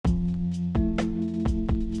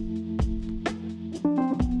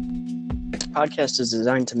podcast is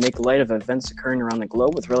designed to make light of events occurring around the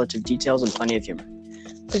globe with relative details and plenty of humor.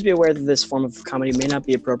 Please be aware that this form of comedy may not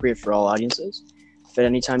be appropriate for all audiences. If at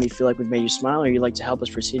any time you feel like we've made you smile or you'd like to help us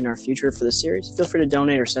proceed in our future for this series, feel free to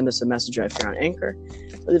donate or send us a message if you're on Anchor,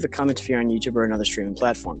 or leave a comment if you're on YouTube or another streaming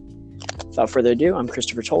platform. Without further ado, I'm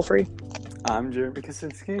Christopher Tolfree. I'm Jeremy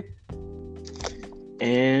Kaczynski.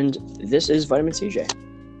 And this is Vitamin CJ.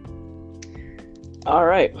 All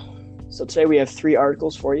right. So today we have 3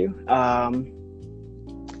 articles for you.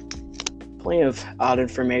 Plenty of odd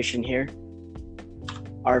information here.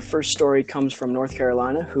 Our first story comes from North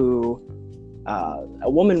Carolina, who a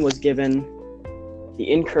woman was given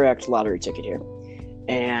the incorrect lottery ticket here.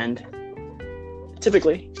 And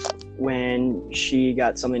typically, when she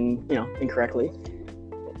got something, incorrectly,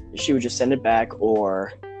 she would just send it back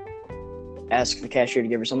or ask the cashier to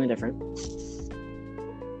give her something different.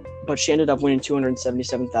 But she ended up winning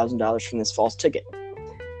 $277,000 from this false ticket. Now,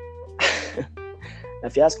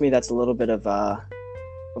 if you ask me, that's a little bit of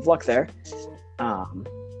luck there. And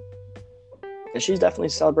she's definitely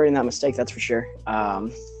celebrating that mistake, that's for sure.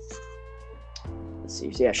 Let's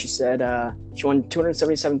see. So, yeah, she said she won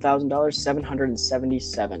 $277,000,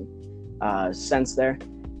 777 cents there.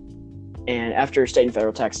 And after state and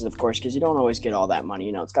federal taxes, of course, because you don't always get all that money.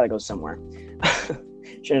 It's got to go somewhere.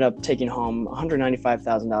 She ended up taking home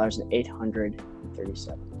 $195,000 and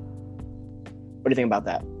 $837. What do you think about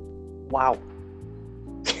that? Wow.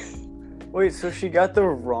 Wait, so she got the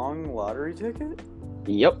wrong lottery ticket?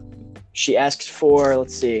 Yep. She asked for,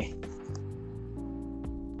 let's see,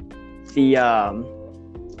 the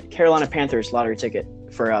Carolina Panthers lottery ticket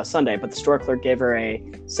for Sunday, but the store clerk gave her a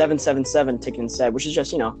 777 ticket instead, which is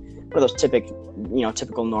just, one of those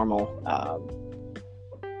typical normal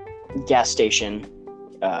gas station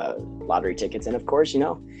lottery tickets. And of course,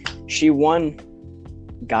 she won,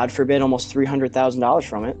 God forbid, almost $300,000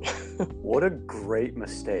 from it. What a great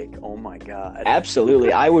mistake. Oh my God.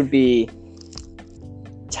 Absolutely. I would be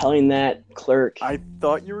telling that clerk. I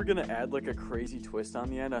thought you were going to add like a crazy twist on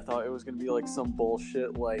the end. I thought it was going to be like some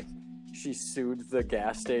bullshit like she sued the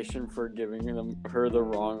gas station for giving her the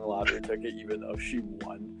wrong lottery ticket even though she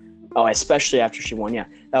won. Oh, especially after she won. Yeah,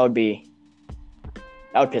 that would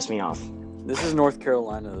piss me off. This is North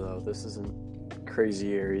Carolina, though. This isn't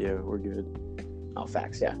crazy area. We're good. Oh,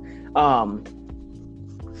 facts, yeah.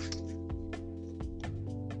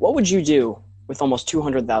 What would you do with almost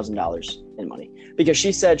 $200,000 in money? Because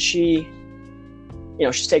she said she's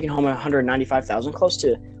taking home $195,000, close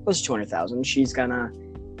to $200,000. She's gonna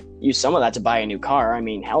use some of that to buy a new car. I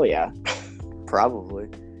mean, hell yeah. Probably.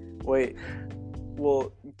 Wait.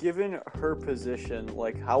 Well, given her position,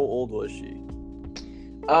 how old was she?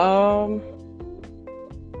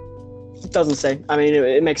 It doesn't say. I mean,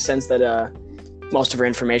 it makes sense that most of her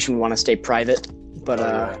information would want to stay private, but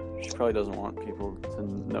yeah. She probably doesn't want people to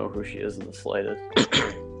know who she is in the slightest.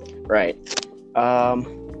 Right. I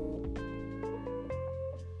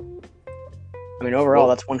mean, overall,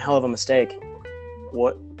 that's one hell of a mistake.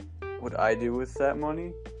 What would I do with that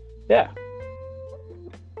money? Yeah.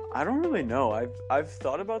 I don't really know. I've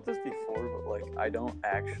thought about this before, but I don't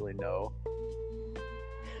actually know.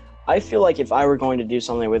 I feel like if I were going to do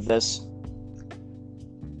something with this,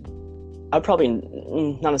 I'd probably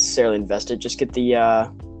not necessarily invest it, just get the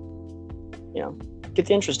get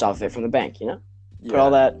the interest off of it from the bank, Yeah. Put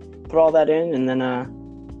all that in and then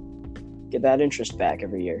get that interest back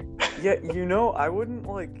every year. Yeah, I wouldn't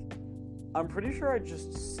I'm pretty sure I'd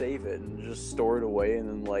just save it and just store it away,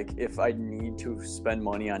 and then if I need to spend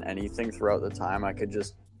money on anything throughout the time, I could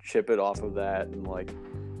just chip it off of that, and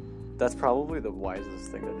that's probably the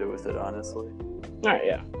wisest thing to do with it, honestly. All right,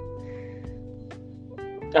 yeah.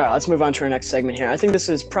 All right, let's move on to our next segment here. I think this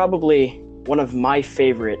is probably one of my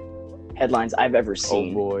favorite headlines I've ever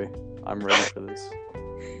seen. Oh boy, I'm ready for this.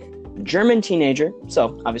 German teenager,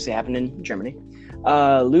 so obviously happened in Germany,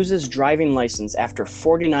 loses driving license after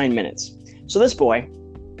 49 minutes. So this boy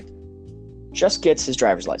just gets his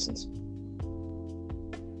driver's license,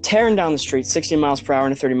 tearing down the street 60 miles per hour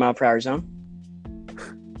in a 30 mile per hour zone.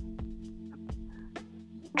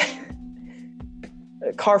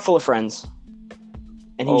 A car full of friends.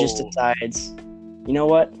 And he just decides, you know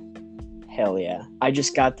what? Hell yeah. I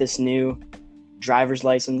just got this new driver's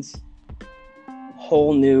license.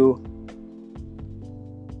 Whole new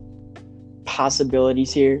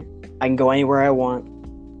possibilities here. I can go anywhere I want.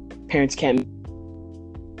 Parents can't.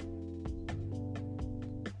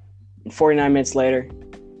 And 49 minutes later,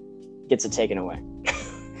 gets it taken away.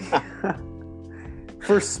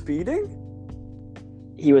 For speeding?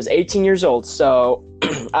 He was 18 years old, so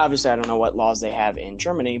obviously I don't know what laws they have in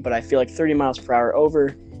Germany, but I feel like 30 miles per hour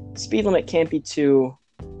over speed limit can't be too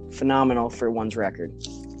phenomenal for one's record.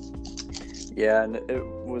 Yeah, and it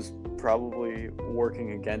was probably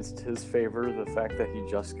working against his favor, the fact that he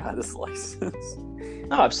just got his license.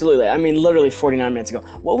 Oh, absolutely. I mean, literally 49 minutes ago.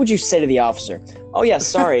 What would you say to the officer? Oh, yeah,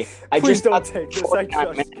 sorry. Please don't take this. I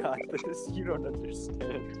just got this. You don't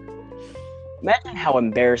understand. Imagine how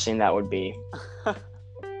embarrassing that would be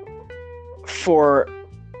for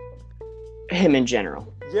him in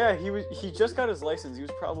general. Yeah, he just got his license. He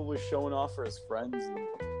was probably showing off for his friends. And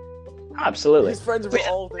absolutely. His friends were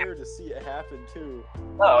all there to see it happen, too.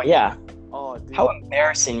 Oh, yeah. Oh, dude. How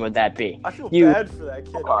embarrassing would that be? I feel bad for that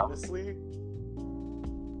kid, honestly.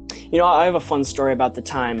 You know, I have a fun story about the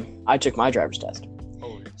time I took my driver's test.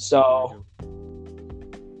 Oh, so,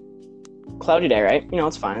 cloudy day, right? You know,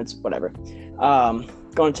 it's fine. It's whatever.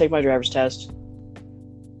 Going to take my driver's test.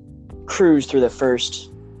 Cruise through the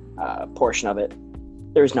first portion of it.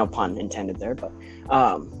 There's no pun intended there, but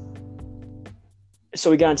so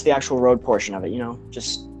we got into the actual road portion of it, you know,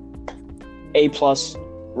 just A+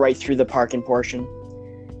 right through the parking portion.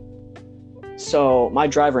 So my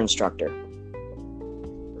driver instructor,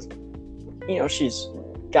 you know, she's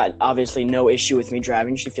got obviously no issue with me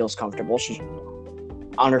driving. She feels comfortable. She's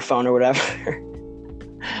on her phone or whatever.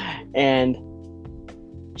 And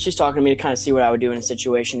she's talking to me to kind of see what I would do in a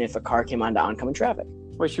situation if a car came onto oncoming traffic.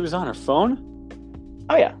 Wait, she was on her phone?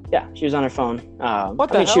 Oh, yeah. Yeah, she was on her phone. What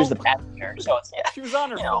the hell? She was the passenger, so it's, yeah. She was on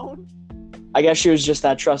her phone? I guess she was just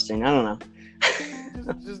that trusting. I don't know.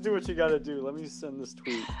 just do what you gotta do. Let me send this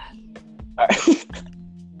tweet. All right.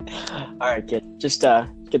 All right, kid. Just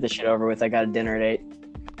get this shit over with. I got a dinner at 8.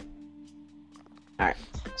 All right.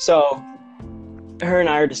 So, her and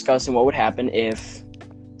I are discussing what would happen if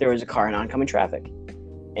there was a car in oncoming traffic.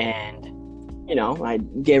 And, you know, I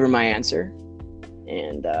gave her my answer.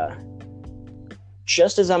 And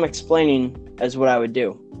just as I'm explaining as what I would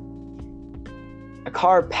do, a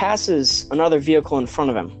car passes another vehicle in front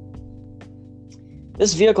of him.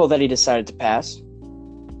 This vehicle that he decided to pass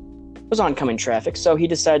was oncoming traffic, so he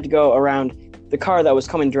decided to go around the car that was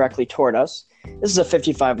coming directly toward us. This is a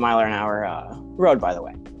 55-mile-an-hour road, by the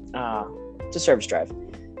way. It's a service drive.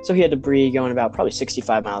 So he had debris going about probably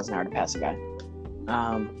 65 miles an hour to pass a guy.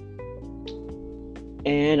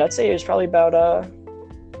 And I'd say it was probably about a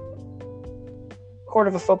quarter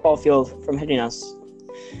of a football field from hitting us.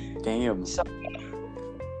 Damn. So,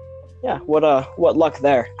 yeah, what luck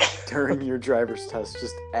there. During your driver's test,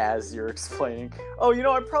 just as you're explaining, oh, you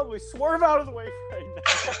know, I'd probably swerve out of the way right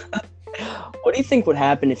now. What do you think would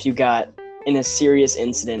happen if you got in a serious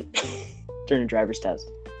incident during a driver's test?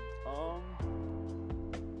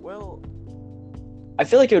 Well, I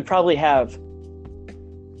feel like it would probably have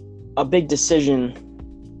a big decision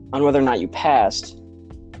on whether or not you passed.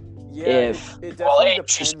 Yeah, if it definitely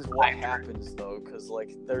depends what happens, though, because,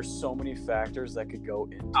 like, there's so many factors that could go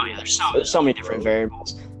into. Oh yeah, there's so many different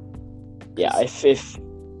variables. Yeah, if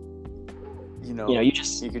you know, you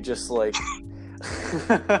could just like,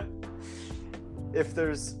 if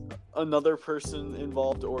there's another person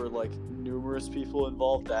involved or like numerous people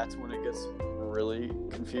involved, that's when it gets really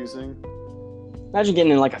confusing. Imagine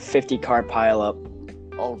getting in like a 50-car pileup.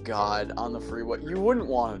 Oh God, on the freeway, you wouldn't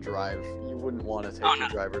want to drive. You wouldn't want to take the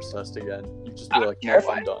driver's test again. You'd just be like, no,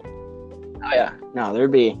 I'm done. Oh yeah, no,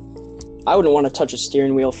 I wouldn't want to touch a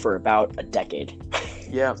steering wheel for about a decade.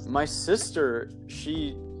 Yeah, my sister,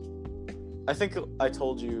 I think I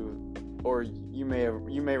told you, or you may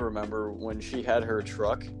remember when she had her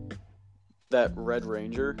truck, that Red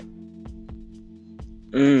Ranger.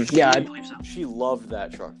 Yeah, I believe so. She loved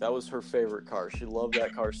that truck. That was her favorite car. She loved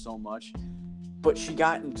that car so much. But she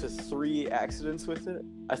got into 3 accidents with it.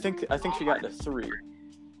 I think she got into 3.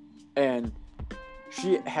 And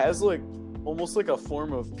she has like almost like a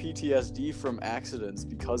form of PTSD from accidents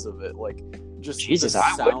because of it. Like just Jesus,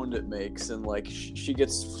 the sound it makes, and like she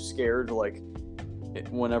gets scared like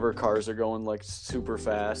whenever cars are going like super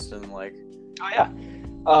fast and like. Oh yeah.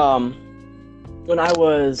 When I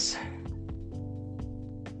was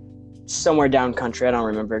somewhere down country, I don't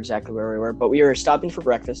remember exactly where we were, but we were stopping for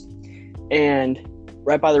breakfast, and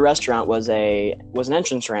right by the restaurant was an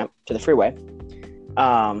entrance ramp to the freeway.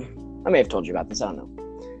 I may have told you about this, I don't know,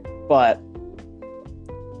 but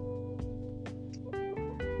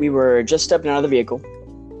we were just stepping out of the vehicle,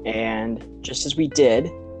 and just as we did,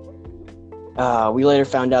 we later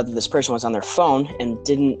found out that this person was on their phone and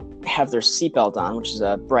didn't have their seatbelt on, which is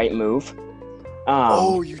a bright move.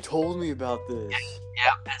 You told me about this.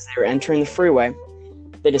 Yeah, as they were entering the freeway,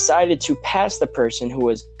 they decided to pass the person who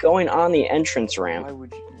was going on the entrance ramp.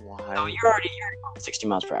 Why? Oh, you're already 60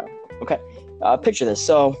 miles per hour. Okay, picture this.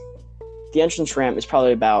 So, the entrance ramp is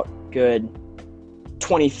probably about good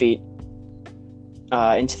 20 feet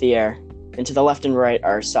into the air, and to the left and right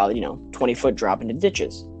are solid, 20-foot drop into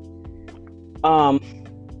ditches.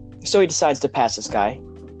 So he decides to pass this guy,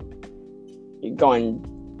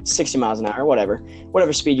 going 60 miles an hour,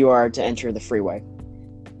 whatever speed you are to enter the freeway.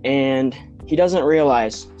 And he doesn't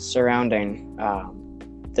realize, surrounding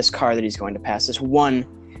this car that he's going to pass, this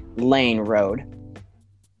one-lane road,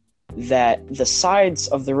 that the sides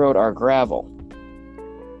of the road are gravel.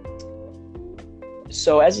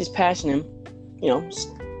 So as he's passing him,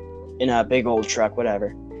 in a big old truck,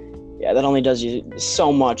 whatever, yeah, that only does you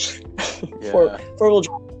so much. Yeah. Four-wheel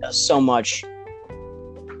drive does so much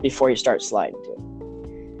before you start sliding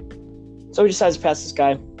too. So he decides to pass this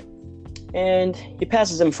guy, and he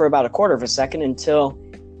passes him for about a quarter of a second until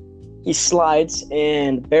he slides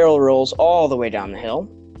and barrel rolls all the way down the hill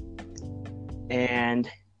and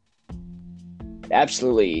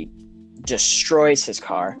absolutely destroys his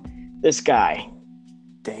car. This guy,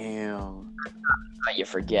 Damn. you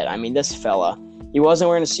forget. I mean, this fella, he wasn't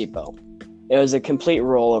wearing a seatbelt. It was a complete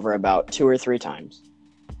rollover about 2 or 3 times.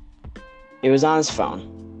 He was on his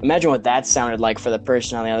phone. Imagine what that sounded like for the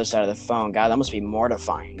person on the other side of the phone. God, that must be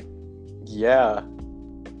mortifying. Yeah.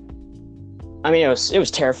 I mean, it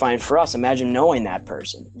was terrifying for us. Imagine knowing that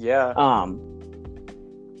person. Yeah.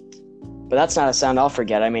 But that's not a sound I'll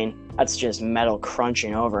forget. I mean, that's just metal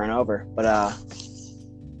crunching over and over. But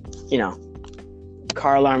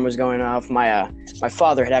car alarm was going off. My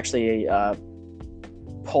father had actually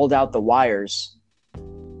pulled out the wires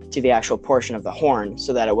to the actual portion of the horn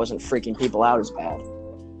so that it wasn't freaking people out as bad.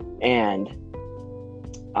 And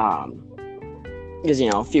because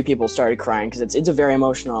a few people started crying because it's a very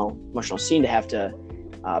emotional scene to have to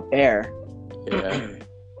bear. Yeah.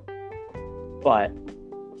 But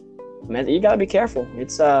man, you gotta be careful.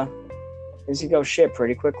 It's can go shit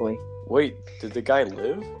pretty quickly. Wait, did the guy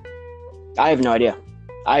live? I have no idea.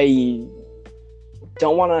 I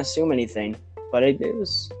don't want to assume anything, but it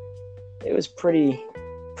was pretty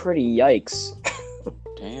yikes.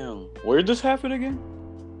 Damn. Where'd this happen again?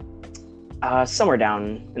 Somewhere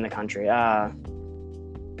down in the country. I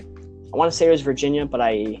want to say it was Virginia, but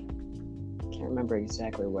I can't remember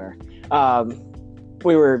exactly where.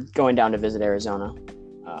 We were going down to visit Arizona,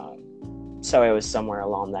 so it was somewhere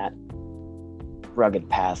along that rugged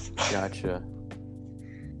path. Gotcha.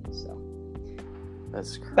 So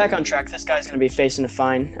That's crazy. back on track. This guy's going to be facing a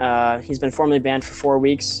fine. He's been formally banned for 4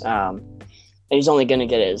 weeks, and he's only going to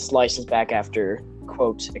get his license back after,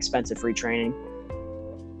 quote, expensive retraining.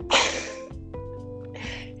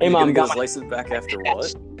 Hey, He's Mom, gonna get got his my license back after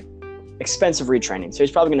what? expensive retraining. So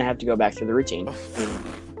he's probably going to have to go back through the routine.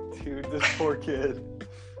 Dude, this poor kid.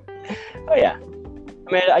 Oh, yeah.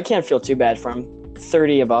 I mean, I can't feel too bad for him.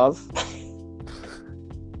 30 above.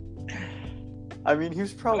 I mean, he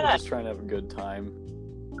was probably just trying to have a good time.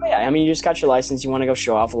 Oh, yeah, I mean, you just got your license. You want to go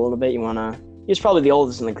show off a little bit. He was probably the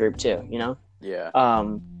oldest in the group, too, Yeah.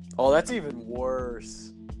 Oh, that's even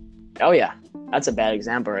worse. yeah. That's a bad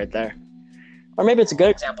example right there. Or maybe it's a good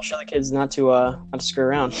example. Show the kids not to screw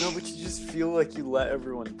around. No, but you just feel like you let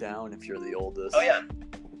everyone down if you're the oldest. Oh, yeah.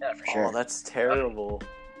 Yeah, for sure. Oh, that's terrible.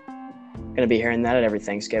 Gonna be hearing that at every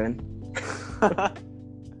Thanksgiving.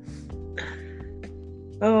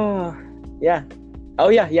 Oh, yeah. Oh,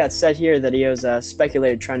 yeah. It said here that he was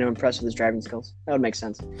speculated trying to impress with his driving skills. That would make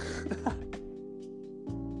sense.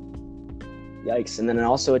 Yikes. And then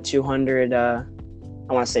also a 200, I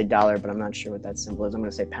want to say dollar, but I'm not sure what that symbol is. I'm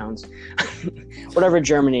going to say pounds. whatever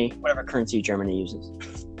currency Germany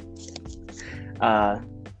uses.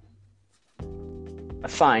 A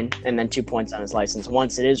fine, and then 2 points on his license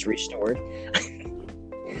once it is restored.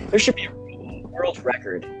 There should be a world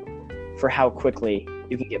record for how quickly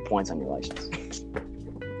you can get points on your license.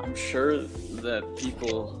 I'm sure that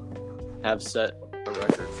people have set a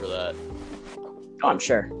record for that. Oh, I'm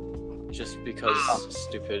sure. Just because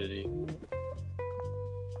stupidity.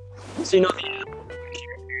 So the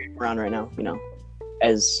we're on right now,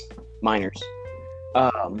 as minors.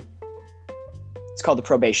 It's called the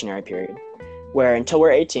probationary period, where until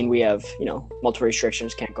we're 18, we have, multiple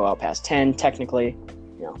restrictions, can't go out past 10, technically.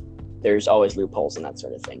 There's always loopholes and that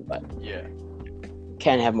sort of thing, but Yeah.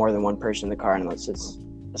 can't have more than one person in the car unless it's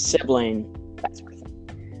a sibling, that sort of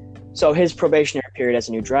thing. So his probationary period as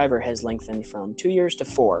a new driver has lengthened from 2 years to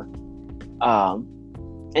 4,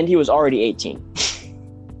 and he was already 18.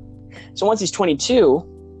 So once he's 22,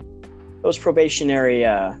 those probationary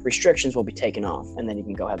restrictions will be taken off, and then he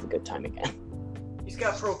can go have a good time again. He's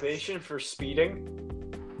got probation for speeding?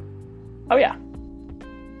 Oh, yeah.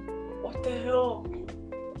 What the hell?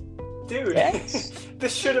 Dude, Yes.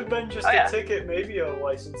 this should have been just a ticket, maybe a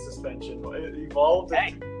license suspension. It evolved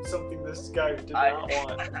into something this guy did not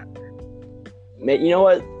want. You know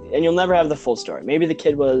what? And you'll never have the full story. Maybe the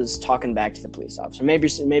kid was talking back to the police officer. Maybe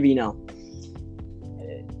he Maybe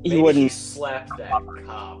wouldn't. he slapped that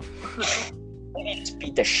cop. Maybe he just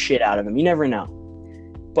beat the shit out of him. You never know.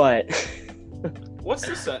 But What's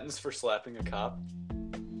the sentence for slapping a cop?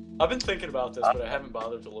 I've been thinking about this, but I haven't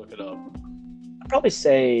bothered to look it up. I'd probably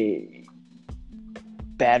say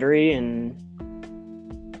battery and.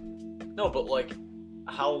 No, but like,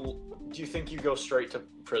 how do you think you go straight to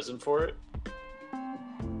prison for it?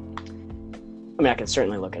 I mean, I can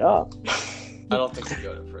certainly look it up. I don't think you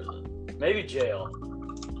go to prison. Maybe jail.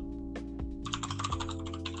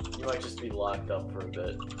 You might just be locked up for a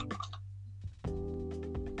bit.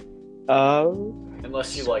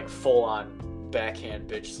 Unless you like full on backhand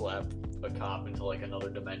bitch slap a cop into like another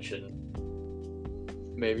dimension.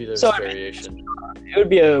 Maybe there's variation. It would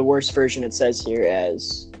be a worse version, it says here,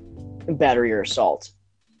 as battery or assault.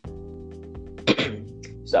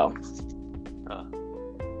 So,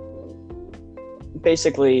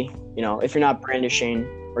 basically, if you're not brandishing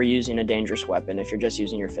or using a dangerous weapon, if you're just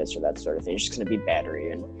using your fist or that sort of thing, it's just going to be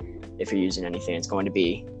battery. And if you're using anything, it's going to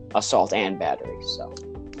be assault and battery. So,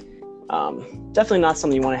 definitely not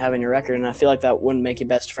something you want to have in your record. And I feel like that wouldn't make you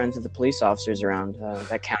best friends with the police officers around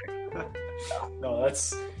that county. No,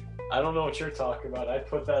 I don't know what you're talking about. I'd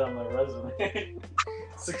put that on my resume.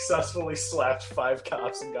 Successfully slapped 5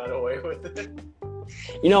 cops and got away with it.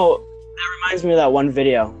 That reminds me of that one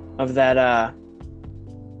video of that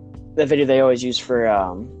video they always use for,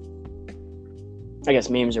 I guess,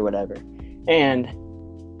 memes or whatever. And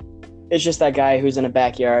it's just that guy who's in a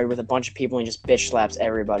backyard with a bunch of people and just bitch slaps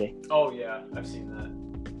everybody. Oh, yeah, I've seen that.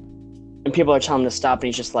 And people are telling him to stop, and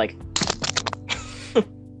he's just like...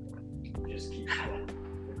 Just keep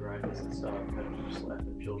the grinders and stuff. And just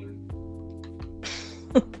slapping children.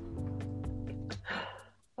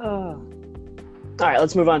 All right,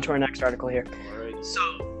 let's move on to our next article here. Alright.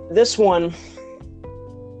 So, this one...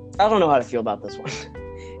 I don't know how to feel about this one.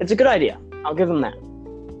 It's a good idea. I'll give them that.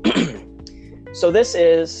 So this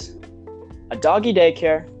is a doggy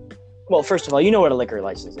daycare. Well, first of all, you know what a liquor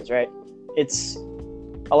license is, right? It's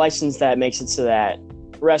a license that makes it so that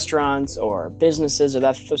restaurants or businesses or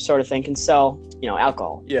that sort of thing can sell,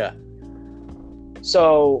 alcohol. Yeah.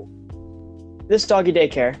 So this doggy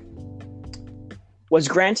daycare was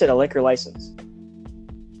granted a liquor license.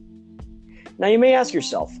 Now you may ask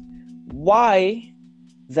yourself, why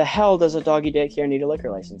the hell does a doggy daycare need a liquor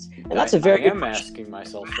license? And that's a very good question. asking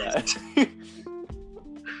myself that.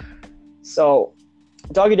 So,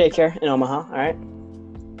 doggy daycare in Omaha, all right,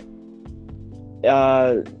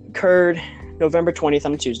 occurred November 20th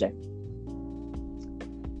on a Tuesday.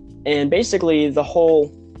 And basically, the whole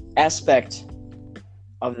aspect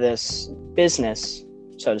of this business,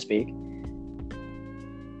 so to speak,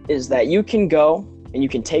 is that you can go and you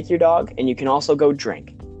can take your dog and you can also go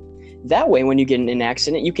drink. That way, when you get in an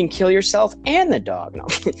accident, you can kill yourself and the dog. No.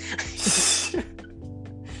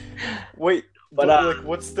 Wait, but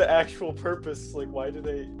what's the actual purpose? Like, why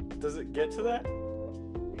does it get to that?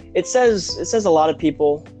 It says a lot of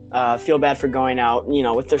people feel bad for going out,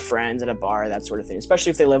 with their friends at a bar, that sort of thing, especially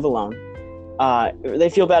if they live alone. They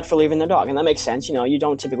feel bad for leaving their dog, and that makes sense. You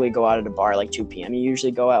don't typically go out at a bar like 2 p.m. You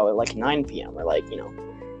usually go out at like 9 p.m. or like,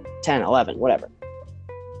 10, 11, whatever.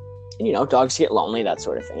 And, dogs get lonely, that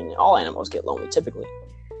sort of thing. All animals get lonely, typically.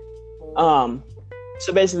 So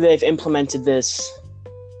basically, they've implemented this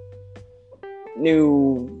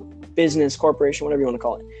new business corporation, whatever you want to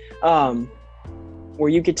call it, where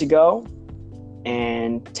you get to go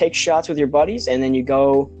and take shots with your buddies, and then you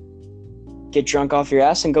go get drunk off your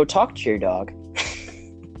ass and go talk to your dog.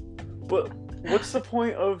 But what's the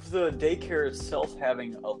point of the daycare itself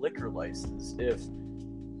having a liquor license if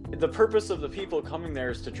the purpose of the people coming there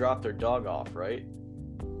is to drop their dog off, right?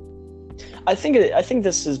 I think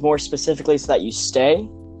this is more specifically so that you stay.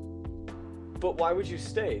 But why would you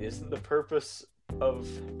stay? Isn't the purpose of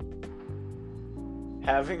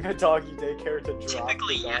having a doggy daycare to drop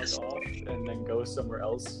the dog off and then go somewhere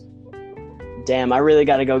else? Damn, I really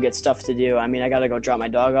gotta go get stuff to do. I mean, I gotta go drop my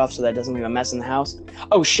dog off so that doesn't leave a mess in the house.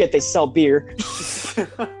 Oh shit, they sell beer.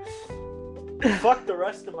 Fuck the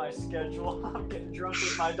rest of my schedule. I'm getting drunk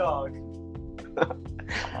with my dog.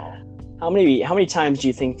 How many times do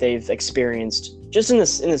you think they've experienced just in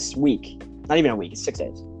this week? Not even a week. It's 6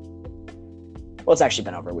 days. Well, it's actually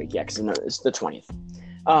been over a week, yeah, because it's the 20th.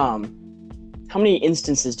 How many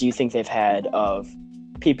instances do you think they've had of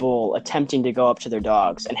people attempting to go up to their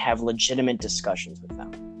dogs and have legitimate discussions with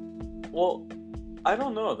them? Well, I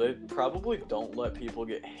don't know. They probably don't let people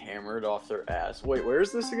get hammered off their ass. Wait, where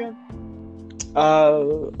is this again?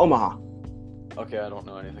 Omaha. Okay, I don't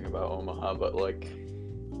know anything about Omaha, but like,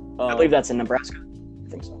 I believe that's in Nebraska. I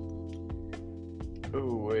think so.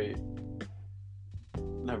 Oh, wait.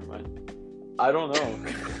 Never mind. I don't know.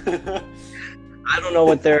 I don't know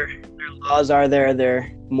what their laws are there,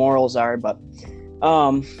 their morals are, but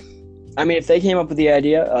I mean, if they came up with the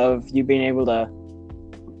idea of you being able to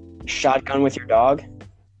shotgun with your dog,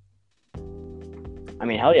 I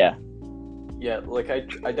mean, hell yeah. Yeah, like I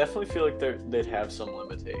definitely feel like they'd have some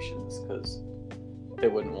limitations because they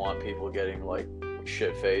wouldn't want people getting like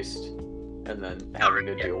shit-faced and then having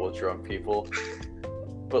to deal with drunk people.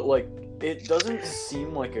 But like, it doesn't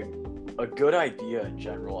seem like a good idea in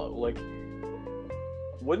general. Like,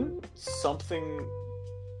 wouldn't something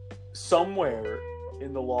somewhere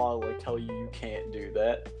in the law like tell you can't do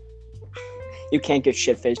that? You can't get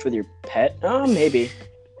shit-faced with your pet? Oh, maybe.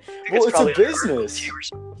 Well, it's a business.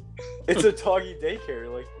 It's a doggy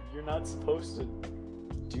daycare. Like, you're not supposed to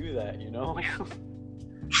do that, you know? I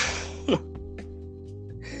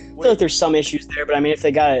feel like there's some issues there, but I mean, if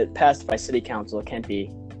they got it passed by city council, it can't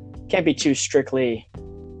be too strictly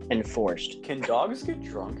enforced. Can dogs get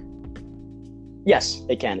drunk? Yes,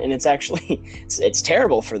 they can, and it's actually it's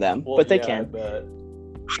terrible for them, but they can. I bet.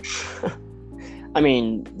 I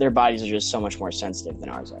mean, their bodies are just so much more sensitive than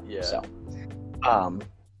ours are. Yeah. So,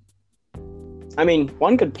 I mean,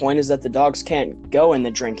 one good point is that the dogs can't go in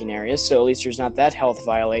the drinking area, so at least there's not that health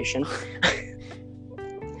violation.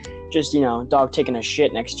 Just, dog taking a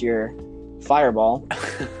shit next to your Fireball.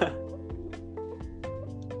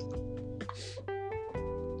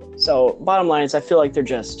 So, bottom line is I feel like they're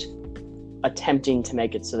just attempting to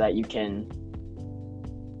make it so that you can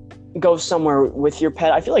go somewhere with your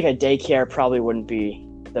pet. I feel like a daycare probably wouldn't be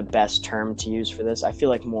the best term to use for this. I feel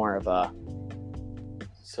like more of a...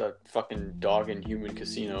 It's a fucking dog and human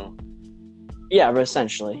casino. Yeah, but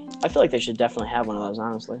essentially. I feel like they should definitely have one of those,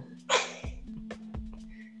 honestly.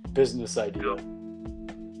 Business idea.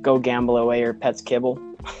 Go gamble away your pet's kibble.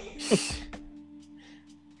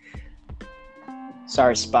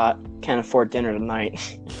 Sorry, Spot. Can't afford dinner tonight.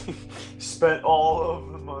 Spent all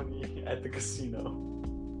of the money at the casino.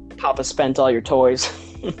 Papa spent all your toys.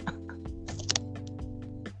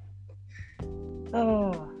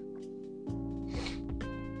 Oh.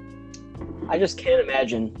 I just can't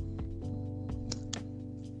imagine.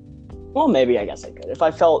 Well, maybe I guess I could. If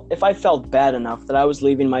I felt bad enough that I was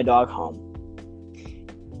leaving my dog home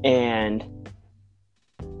and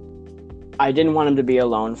I didn't want him to be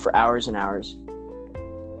alone for hours and hours.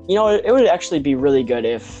 It would actually be really good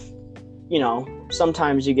if,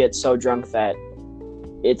 sometimes you get so drunk that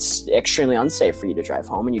it's extremely unsafe for you to drive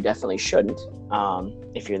home, and you definitely shouldn't.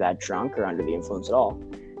 If you're that drunk or under the influence at all,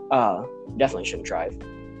 definitely shouldn't drive.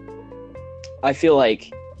 I feel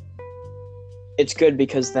like it's good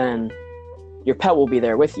because then your pet will be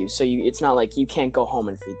there with you. So it's not like you can't go home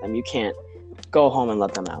and feed them. You can't go home and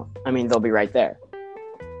let them out. I mean, they'll be right there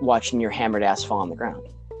watching your hammered ass fall on the ground.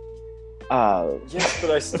 Yes,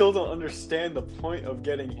 but I still don't understand the point of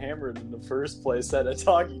getting hammered in the first place at a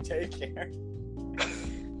doggy daycare.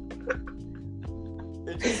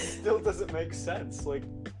 It just still doesn't make sense. Like,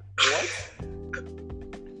 what?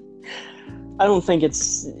 I don't think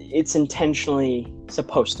it's intentionally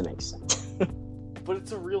supposed to make sense. But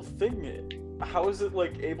it's a real thing. How is it,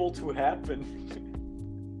 able to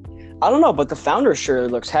happen? I don't know, but the founder sure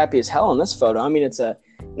looks happy as hell in this photo. I mean, it's a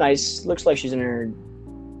nice... Looks like she's in her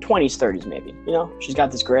 20s, 30s, maybe. She's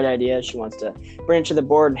got this great idea. She wants to bring it to the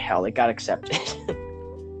board, and hell, it got accepted.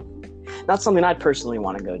 Not something I'd personally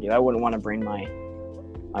want to go do. I wouldn't want to bring my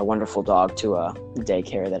wonderful dog to a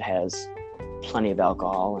daycare that has plenty of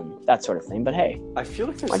alcohol and that sort of thing. But hey, I feel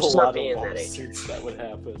like there's a lot of lawsuits that would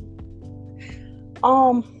happen.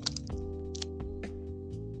 I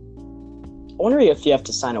wonder if you have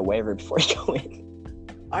to sign a waiver before you go in.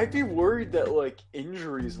 I'd be worried that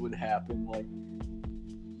injuries would happen,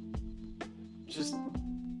 just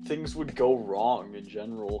things would go wrong in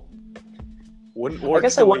general. Wouldn't work. I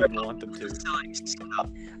guess I wonder. Want them to. I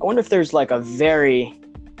wonder if there's a very,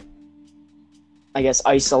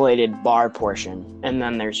 isolated bar portion, and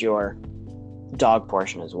then there's your dog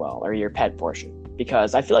portion as well, or your pet portion.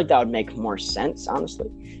 Because I feel like that would make more sense, honestly.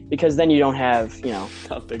 Because then you don't have,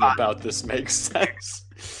 Nothing about this makes sense.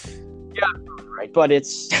 Yeah, right. But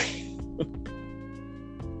it's...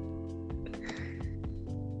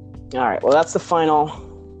 All right. Well, that's the final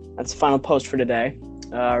post for today.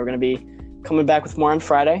 We're going to be coming back with more on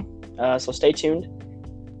Friday. So stay tuned.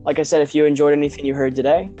 Like I said, if you enjoyed anything you heard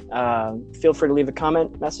today, feel free to leave a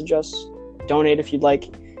comment, message us, donate if you'd like.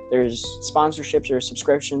 There's sponsorships or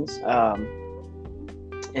subscriptions.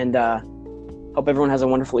 And hope everyone has a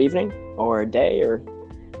wonderful evening or day or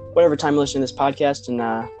whatever time you listen to this podcast. And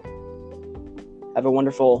Have a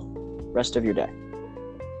wonderful rest of your day.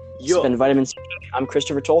 It's been Vitamin C. I'm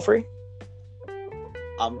Christopher Tollfree.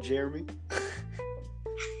 I'm Jeremy.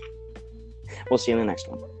 We'll see you in the next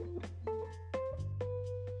one.